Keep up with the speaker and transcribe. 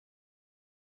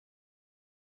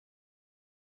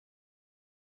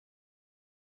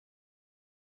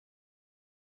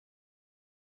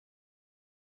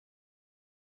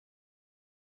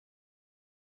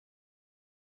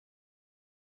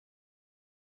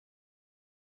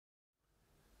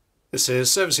This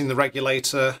is servicing the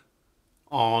regulator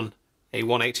on a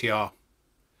 180R.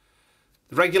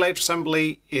 The regulator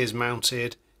assembly is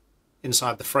mounted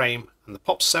inside the frame and the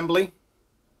pops assembly.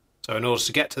 So in order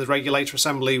to get to the regulator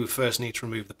assembly, we first need to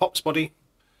remove the pops body.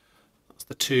 That's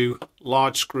the two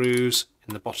large screws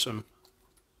in the bottom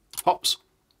pops.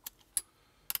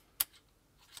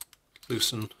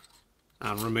 Loosen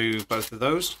and remove both of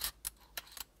those.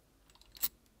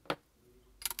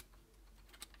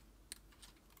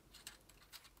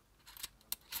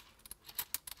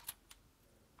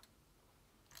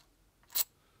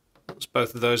 Once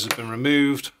both of those have been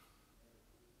removed,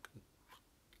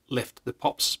 lift the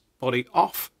pops body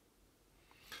off.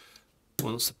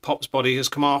 Once the pops body has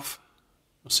come off,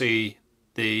 you'll see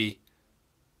the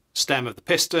stem of the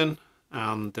piston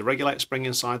and the regulator spring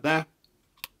inside there.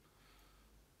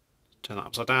 Turn that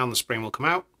upside down, the spring will come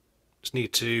out. Just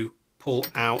need to pull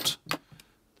out the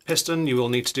piston. You will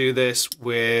need to do this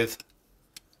with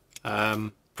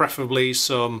preferably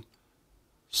some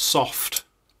soft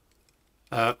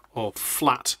or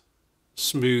flat,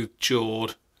 smooth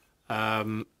jawed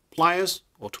pliers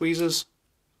or tweezers.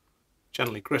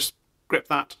 Gently grip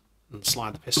that and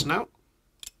slide the piston out.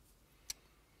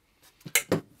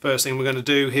 First thing we're going to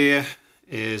do here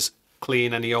is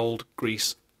clean any old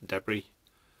grease and debris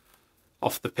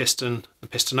off the piston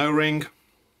O-ring.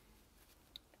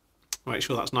 Make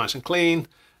sure that's nice and clean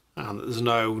and that there's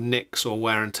no nicks or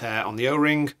wear and tear on the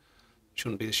O-ring.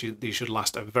 Shouldn't be. These should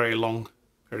last a very long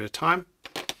period of time.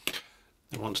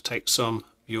 You want to take some of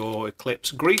your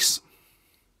Eclipse grease,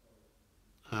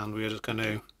 and we're just going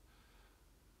to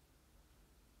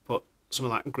put some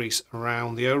of that grease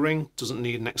around the O-ring. Doesn't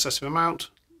need an excessive amount,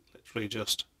 literally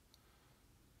just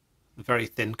a very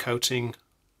thin coating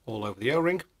all over the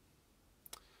O-ring.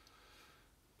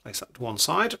 Place that to one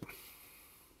side.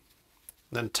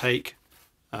 Then take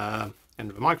end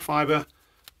of a microfiber,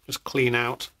 just clean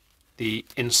out the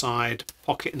inside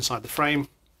pocket inside the frame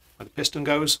where the piston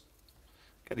goes.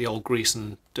 Get the old grease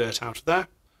and dirt out of there.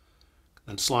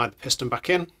 Then slide the piston back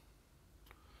in,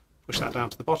 push that down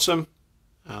to the bottom,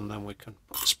 and then we can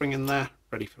put the spring in there,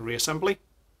 ready for reassembly.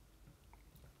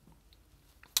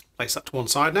 Place that to one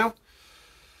side now.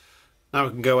 Now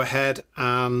we can go ahead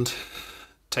and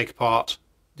take apart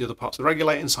the other parts of the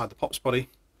regulator inside the pops body.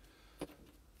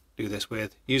 Do this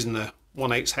with using the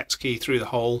 1/8 hex key through the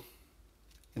hole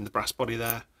in the brass body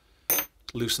there.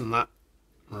 Loosen that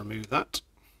and remove that.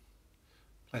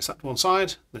 Place that to one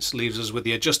side. This leaves us with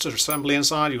the adjuster assembly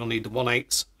inside. You'll need the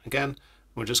 1/8 again.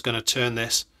 We're just going to turn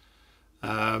this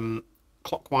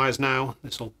clockwise now.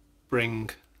 This will bring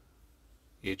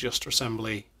the adjuster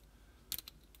assembly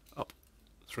up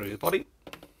through the body.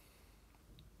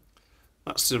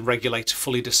 That's the regulator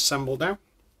fully disassembled now.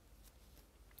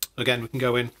 Again, we can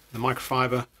go in the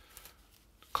microfiber,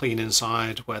 clean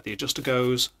inside where the adjuster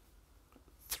goes,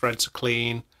 threads are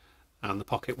clean, and the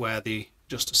pocket where the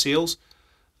adjuster seals,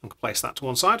 and place that to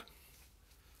one side.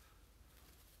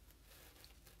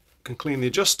 We can clean the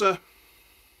adjuster,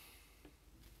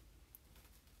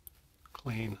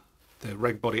 clean the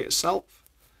reg body itself,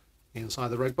 the inside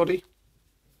of the reg body.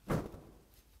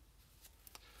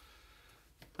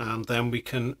 And then we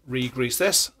can re-grease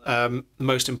this. The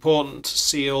most important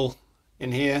seal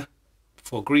in here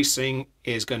for greasing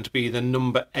is going to be the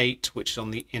number 8, which is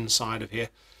on the inside of here.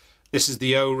 This is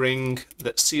the O-ring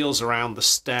that seals around the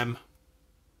stem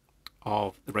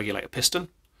of the regulator piston.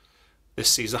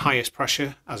 This sees the highest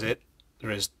pressure, as there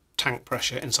is tank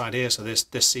pressure inside here, so this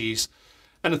sees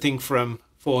anything from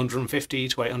 450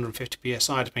 to 850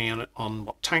 psi depending on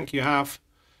what tank you have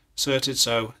inserted.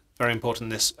 So very important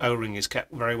this O-ring is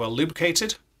kept very well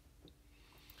lubricated.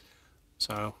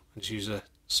 So I just use a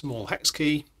small hex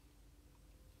key,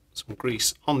 some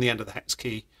grease on the end of the hex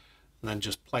key, and then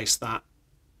just place that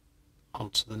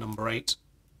onto the number 8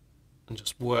 and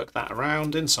just work that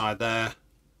around inside there.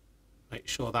 Make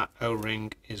sure that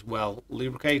O-ring is well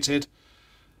lubricated.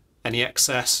 Any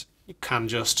excess you can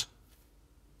just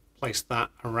place that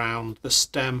around the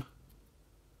stem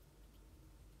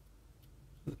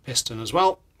and the piston as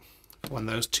well when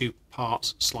those two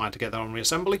parts slide together on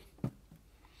reassembly.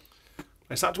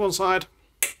 Place that to one side.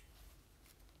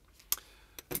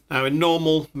 Now in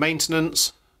normal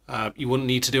maintenance you wouldn't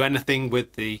need to do anything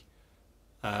with the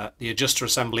adjuster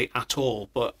assembly at all,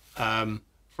 but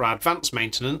for advanced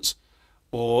maintenance,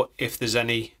 or if there's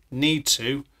any need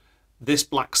to, this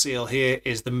black seal here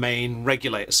is the main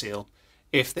regulator seal.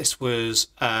 If this was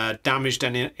damaged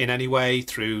in any way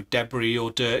through debris or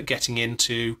dirt getting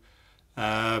into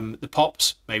the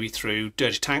pops, maybe through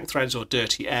dirty tank threads or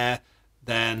dirty air,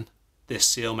 then this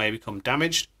seal may become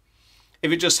damaged.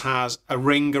 If it just has a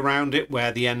ring around it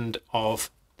where the end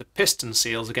of the piston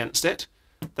seals against it,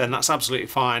 then that's absolutely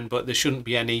fine, but there shouldn't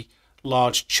be any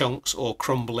large chunks or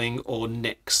crumbling or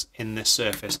nicks in this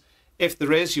surface. If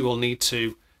there is, you will need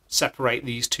to separate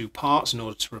these two parts in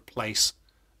order to replace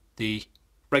the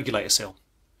regulator seal.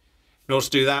 In order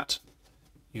to do that,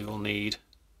 you will need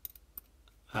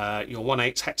your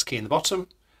 1/8 hex key in the bottom,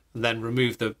 and then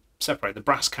separate the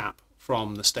brass cap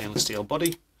from the stainless steel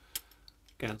body.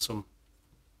 Again, some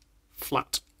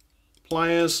flat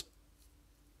pliers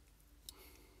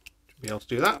to be able to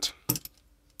do that.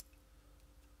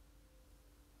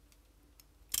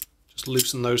 Just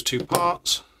loosen those two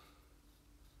parts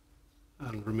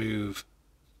and remove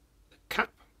the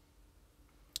cap.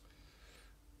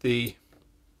 The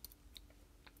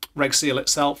reg seal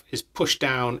itself is pushed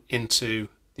down into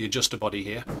the adjuster body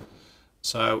here,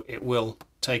 so it will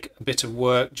take a bit of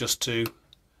work just to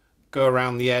go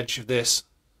around the edge of this,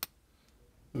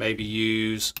 maybe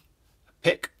use a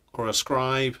pick or a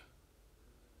scribe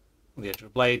on the edge of a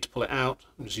blade to pull it out.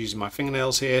 I'm just using my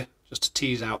fingernails here just to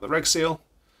tease out the reg seal.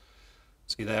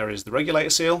 See, there is the regulator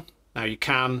seal. Now you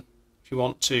can, if you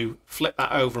want to, flip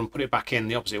that over and put it back in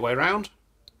the opposite way around,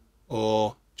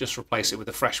 or just replace it with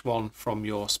a fresh one from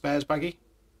your spares baggie.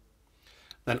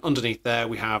 Then underneath there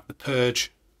we have the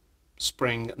purge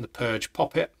spring and the purge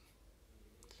poppet.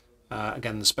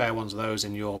 Again, the spare ones of those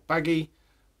in your baggie.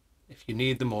 If you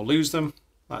need them or lose them,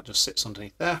 that just sits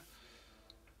underneath there.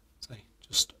 So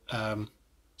just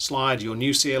slide your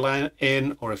new seal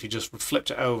in, or if you just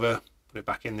flipped it over, put it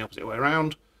back in the opposite way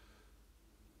around.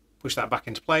 Push that back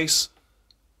into place.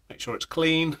 Make sure it's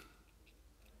clean.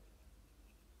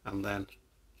 And then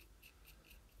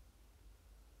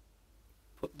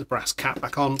put the brass cap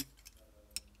back on.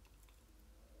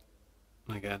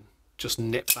 And again, just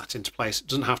nip that into place. It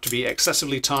doesn't have to be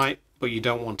excessively tight, but you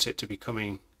don't want it to be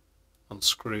coming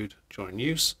unscrewed during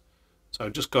use. So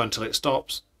just go until it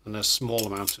stops, and a small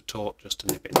amount of torque just to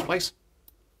nip it into place.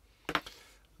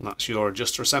 And that's your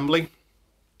adjuster assembly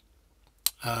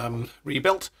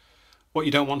rebuilt. What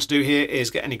you don't want to do here is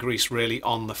get any grease really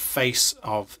on the face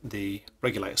of the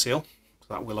regulator seal, because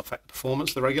that will affect the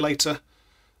performance of the regulator.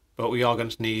 But we are going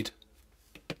to need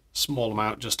a small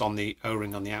amount just on the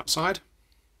O-ring on the outside.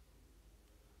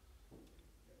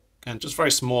 Again, just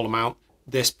very small amount.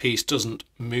 This piece doesn't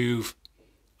move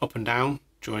up and down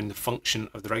during the function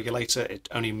of the regulator. It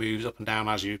only moves up and down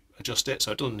as you adjust it,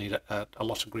 so it doesn't need a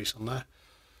lot of grease on there.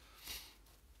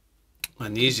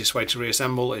 And the easiest way to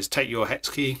reassemble is take your hex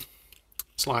key,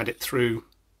 slide it through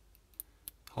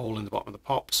the hole in the bottom of the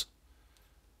pops,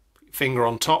 put your finger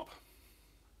on top,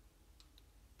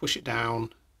 push it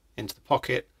down into the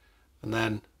pocket, and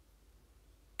then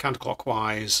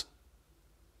counterclockwise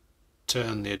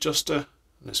turn the adjuster,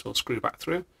 and this will screw back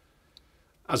through.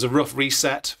 As a rough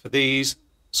reset for these,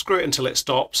 screw it until it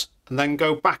stops, and then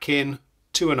go back in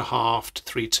 2.5 to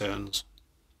 3 turns.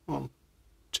 1,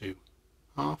 2,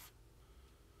 half.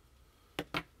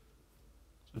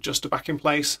 Adjuster back in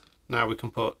place. Now we can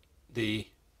put the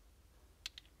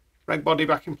reg body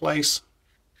back in place.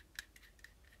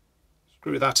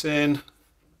 Screw that in,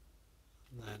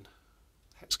 and then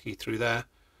hex key through there.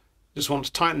 Just want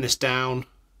to tighten this down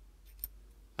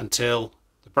until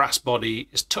the brass body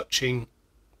is touching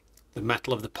the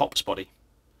metal of the pops body.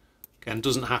 Again,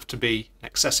 doesn't have to be an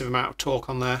excessive amount of torque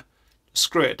on there. Just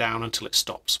screw it down until it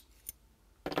stops.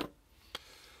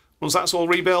 Once that's all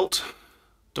rebuilt,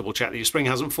 double check that your spring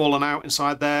hasn't fallen out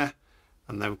inside there,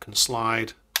 and then we can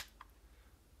slide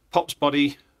pops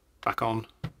body back on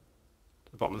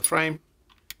to the bottom of the frame.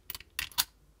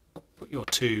 Put your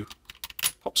 2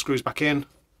 pop screws back in,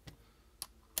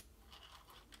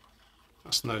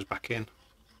 fasten those back in.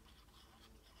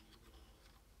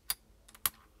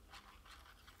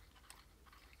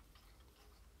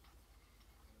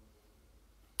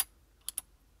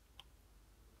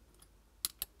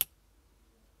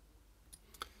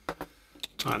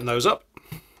 Tighten those up,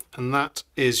 and that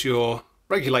is your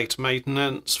regulator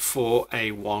maintenance for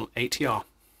a 180R.